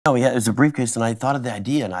No, yeah, it was a briefcase, and I thought of the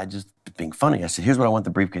idea, and I just, being funny, I said, here's what I want the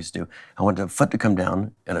briefcase to do. I want the foot to come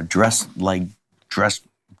down, and a dress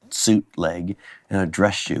suit leg, and a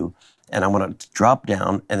dress shoe, and I want it to drop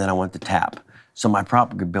down, and then I want the tap. So my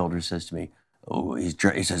prop builder says to me, oh, he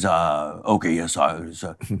says, okay, yes,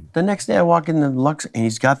 The next day I walk in the Lux, and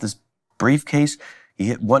he's got this briefcase. He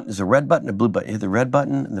hit one, there's a red button, a blue button. You hit the red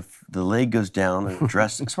button, and the leg goes down, and the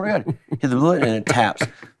dress, I swear to God, hit the blue button, and it taps.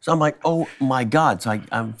 So I'm like, oh my God. So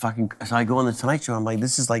I go on the Tonight Show, I'm like,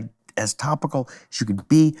 this is like as topical as you could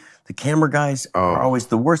be. The camera guys are always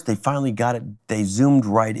the worst. They finally got it, they zoomed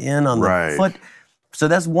right in on the foot. So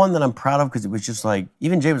that's one that I'm proud of, because it was just like,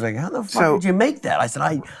 even Jay was like, how the fuck did you make that? I said,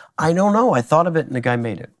 I don't know. I thought of it, and the guy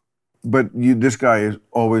made it. But this guy is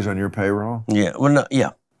always on your payroll? Yeah, well, no,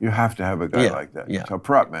 yeah. You have to have a guy like that. Yeah. So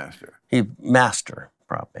prop master. Master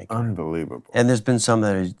prop maker. Unbelievable. And there's been some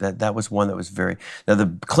that was one that was very. Now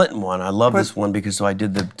the Clinton one, I love this one because I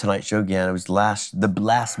did the Tonight Show again. It was the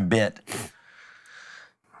last bit,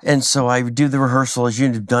 and so I do the rehearsal as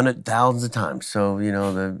you've done it thousands of times. So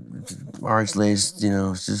the Orange Lace,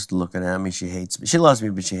 is just looking at me. She hates me. She loves me,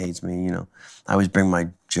 but she hates me. I always bring my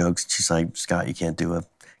jokes. She's like, Scott, you can't do a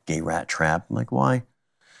gay rat trap. I'm like, why?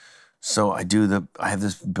 So I have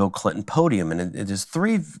this Bill Clinton podium, and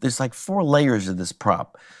there's like 4 layers of this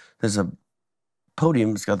prop. There's a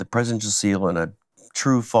podium, it's got the presidential seal and a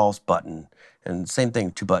true false button, and same thing,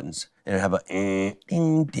 2 buttons, and it have a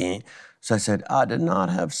ding, ding. So I said, I did not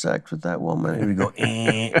have sex with that woman. And it would go,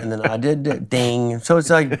 and then I did ding. So it's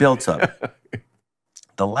like built up.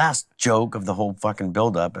 The last joke of the whole fucking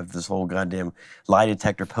build-up of this whole goddamn lie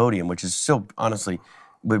detector podium, which is still, honestly,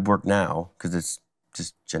 would work now, because it's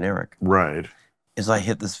just generic. Right. Is I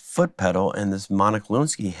hit this foot pedal, and this Monica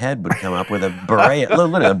Lewinsky head would come up with a beret,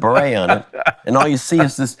 literally a beret on it, and all you see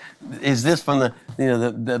is this from the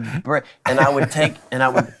beret, and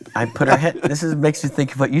I put her head. Makes me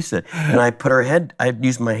think of what you said, and I put her head. I'd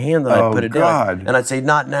use my hand, and I put it down, and I'd say,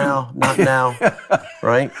 not now,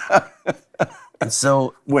 right? And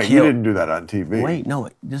so wait, you didn't do that on TV. Wait, no,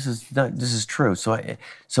 this is true.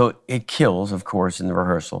 So it kills, of course, in the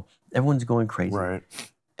rehearsal. Everyone's going crazy. Right.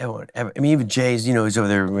 Everyone. I mean, even Jay's, he's over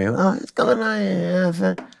there. Oh, it's going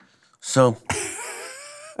on. So,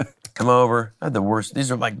 come over. I had the worst.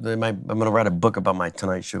 These are like, I'm going to write a book about my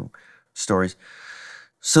Tonight Show stories.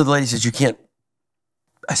 So the lady says, you can't.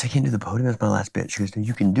 I said, I can't do the podium. That's my last bit. She goes,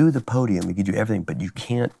 you can do the podium. You can do everything, but you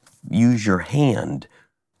can't use your hand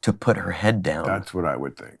to put her head down. That's what I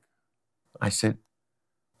would think. I said,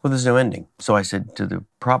 well, there's no ending. So I said to the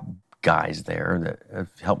prop guys there that have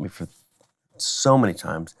helped me for so many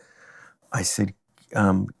times, I said,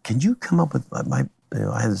 can you come up with I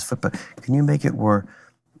had this foot, but can you make it where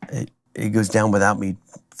it goes down without me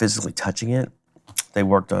physically touching it? They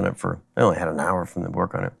worked on it I only had an hour from the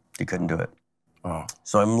work on it. They couldn't do it. Oh.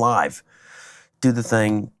 So I'm live, do the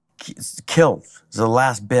thing, kills. It's the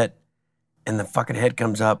last bit, and the fucking head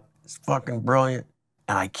comes up. It's fucking brilliant,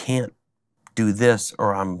 and I can't do this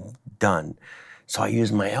or I'm done. So I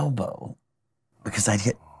used my elbow because I'd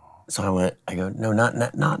hit. So I go, no, not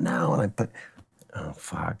now. And I put, oh,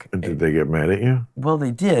 fuck. And did they get mad at you? Well,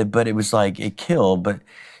 they did, but it was like, it killed. But,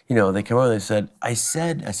 they come over and they said, I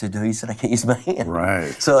said, no, you said I can't use my hand.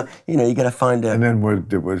 Right. So, you got to find a. And then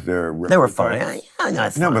was there. They were fine. No,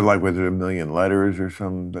 it's fine. But like, was it 1 million letters or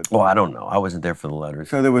something? Well, I don't know. I wasn't there for the letters.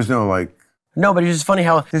 So there was no like. No, but it's just funny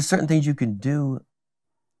how there's certain things you can do,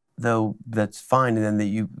 though, that's fine, and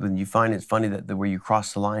then when you find it's funny that where you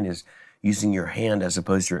cross the line is using your hand as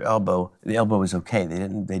opposed to your elbow. The elbow is okay.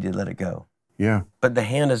 They did let it go. Yeah. But the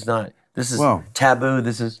hand is not. This is taboo.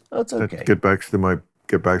 This is. Oh, it's okay. Get back to my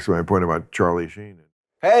point about Charlie Sheen.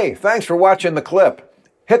 Hey, thanks for watching the clip.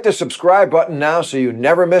 Hit the subscribe button now so you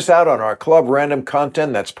never miss out on our Club Random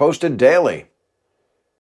content that's posted daily.